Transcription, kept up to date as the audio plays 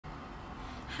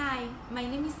Hi, my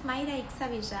name is Mayra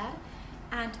Ixavillar,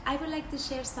 and I would like to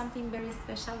share something very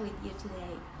special with you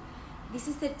today. This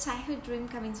is a childhood dream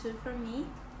coming true for me.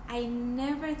 I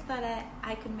never thought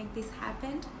I could make this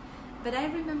happen, but I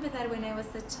remember that when I was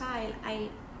a child, I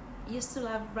used to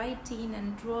love writing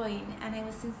and drawing, and I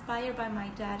was inspired by my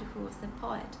dad, who was a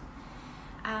poet.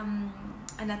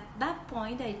 And at that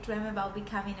point, I dreamed about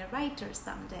becoming a writer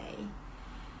someday.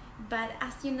 But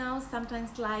as you know,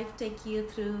 sometimes life takes you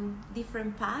through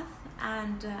different paths,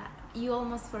 and you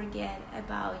almost forget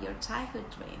about your childhood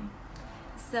dream.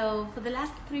 So for the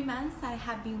last 3 months, I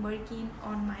have been working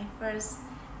on my first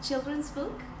children's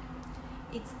book.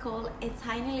 It's called A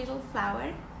Tiny Little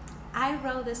Flower. I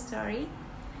wrote the story.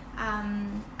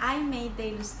 I made the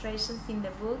illustrations in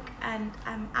the book, and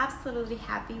I'm absolutely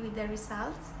happy with the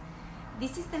results.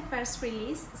 This is the first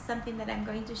release, something that I'm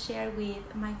going to share with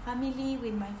my family,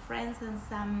 with my friends, and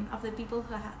some of the people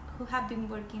who have been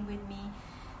working with me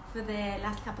for the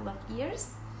last couple of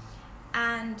years.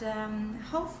 And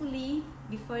hopefully,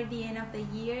 before the end of the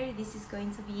year, this is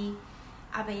going to be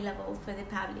available for the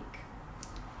public.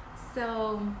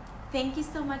 So thank you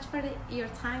so much for your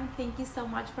time. Thank you so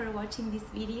much for watching this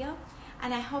video.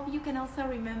 And I hope you can also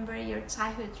remember your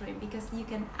childhood dream, because you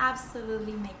can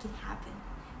absolutely make it happen.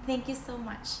 Thank you so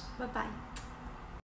much. Bye-bye.